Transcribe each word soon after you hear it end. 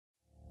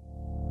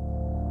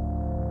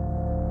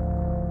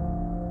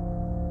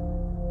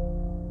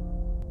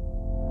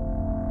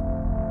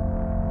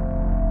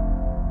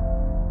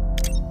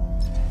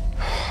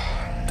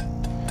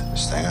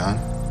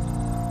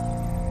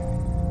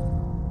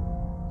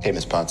Hey,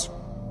 Miss Potts.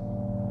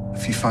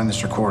 If you find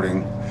this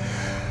recording,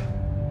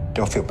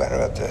 don't feel bad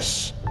about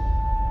this.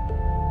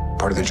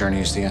 Part of the journey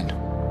is the end.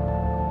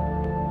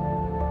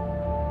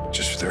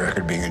 Just for the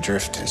record, being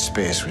adrift in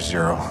space with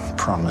zero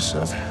promise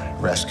of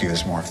rescue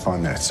is more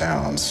fun than it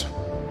sounds.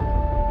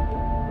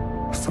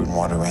 Food and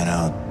water ran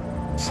out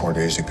 4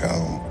 days ago.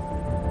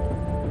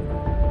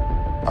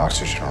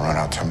 Oxygen will run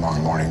out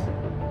tomorrow morning.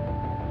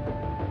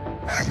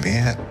 That'll be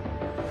it.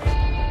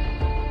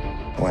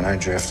 When I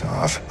drift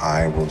off,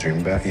 I will dream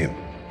about you.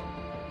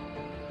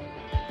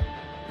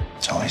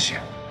 It's always you.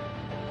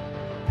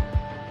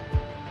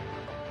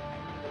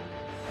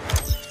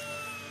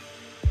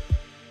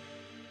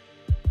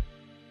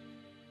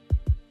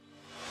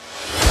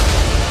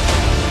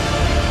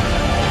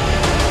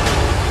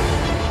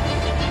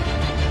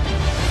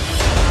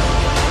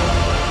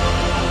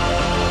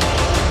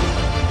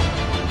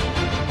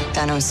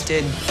 Thanos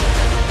did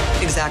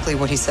exactly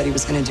what he said he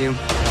was going to do.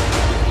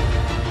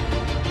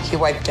 He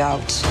wiped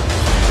out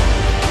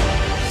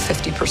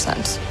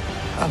 50%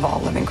 of all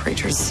living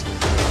creatures.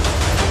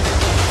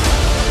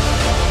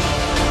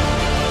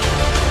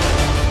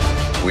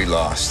 We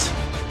lost,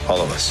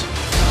 all of us.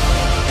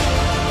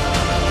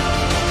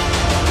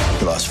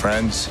 We lost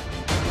friends.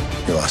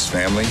 We lost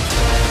family.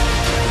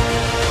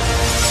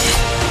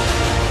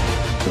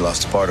 We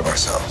lost a part of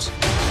ourselves.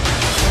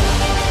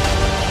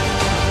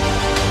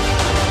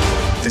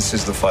 This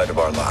is the fight of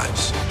our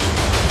lives.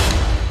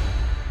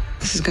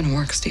 This is gonna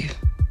work, Steve.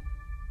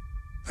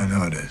 I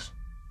know it is.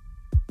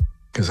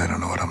 Because I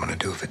don't know what I'm gonna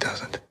do if it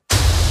doesn't.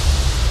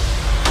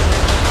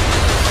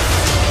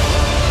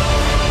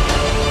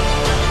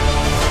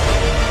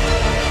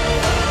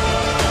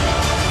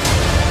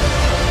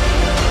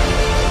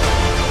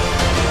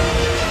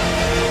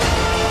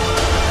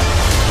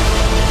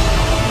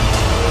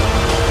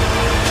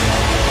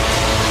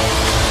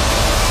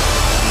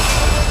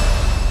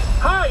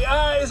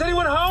 Is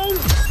anyone home?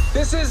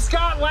 This is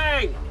Scott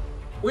Lang.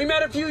 We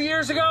met a few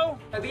years ago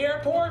at the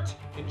airport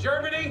in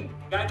Germany.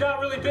 I got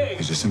really big.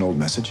 Is this an old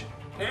message?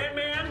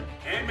 Ant-Man,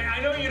 I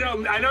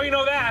know you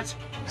know that.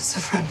 It's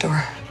the front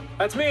door.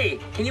 That's me.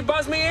 Can you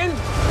buzz me in?